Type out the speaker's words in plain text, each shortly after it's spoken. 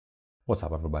What's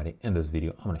up everybody? In this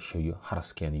video, I'm going to show you how to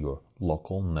scan your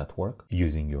local network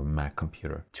using your Mac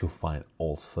computer to find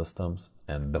all systems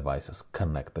and devices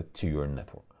connected to your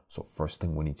network. So first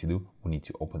thing we need to do, we need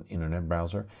to open internet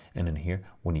browser, and in here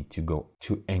we need to go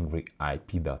to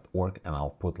angryip.org, and I'll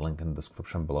put link in the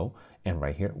description below. And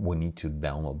right here we need to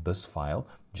download this file.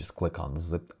 Just click on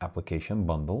zipped application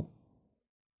bundle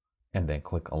and then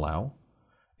click allow.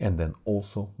 And then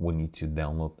also we need to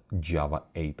download Java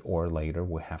 8 or later.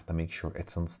 We have to make sure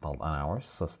it's installed on our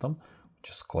system.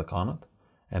 Just click on it.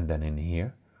 And then in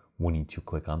here, we need to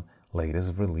click on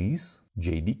latest release,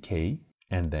 JDK,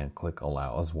 and then click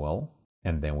allow as well.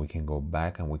 And then we can go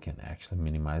back and we can actually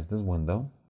minimize this window.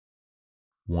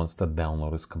 Once the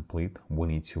download is complete, we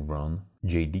need to run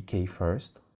JDK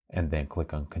first and then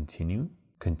click on continue,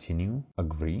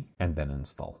 agree, and then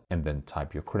install. And then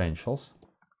type your credentials.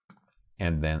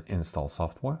 And then install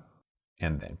software,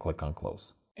 and then click on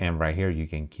close. And right here you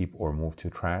can keep or move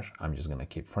to trash. I'm just gonna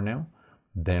keep for now.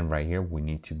 Then right here we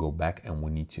need to go back and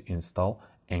we need to install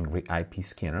Angry IP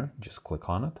Scanner. Just click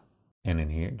on it, and in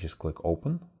here just click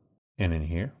open, and in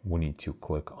here we need to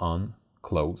click on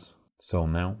close. So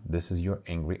now this is your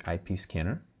Angry IP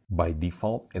Scanner. By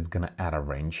default it's gonna add a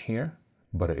range here,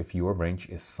 but if your range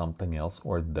is something else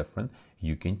or different,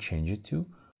 you can change it to.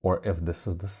 Or if this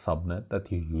is the subnet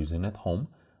that you're using at home,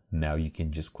 now you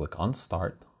can just click on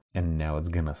start, and now it's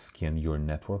gonna scan your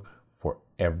network for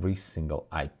every single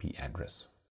IP address.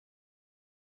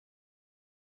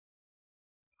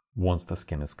 Once the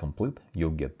scan is complete,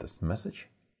 you'll get this message,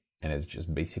 and it's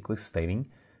just basically stating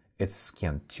it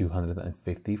scanned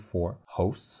 254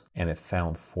 hosts and it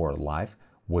found 4 live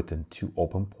within 2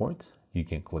 open ports. You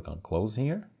can click on close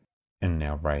here, and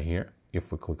now right here,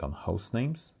 if we click on host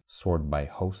names, sort by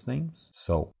host names.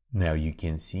 So now you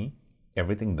can see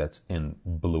everything that's in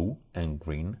blue and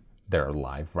green, they're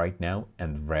live right now,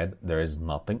 and red, there is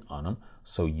nothing on them.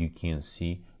 So you can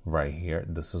see right here,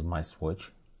 this is my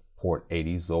switch, port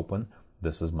 80 is open.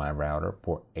 This is my router,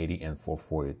 port 80 and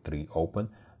 443 open.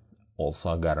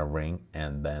 Also I got a ring,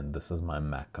 and then this is my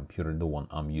Mac computer, the one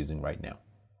I'm using right now.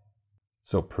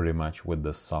 So pretty much with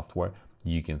this software,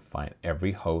 you can find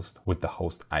every host with the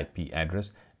host IP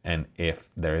address and if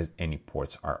there is any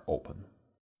ports are open.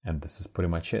 And this is pretty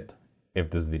much it. If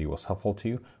this video was helpful to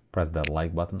you, press that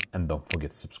like button and don't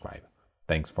forget to subscribe.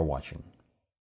 Thanks for watching.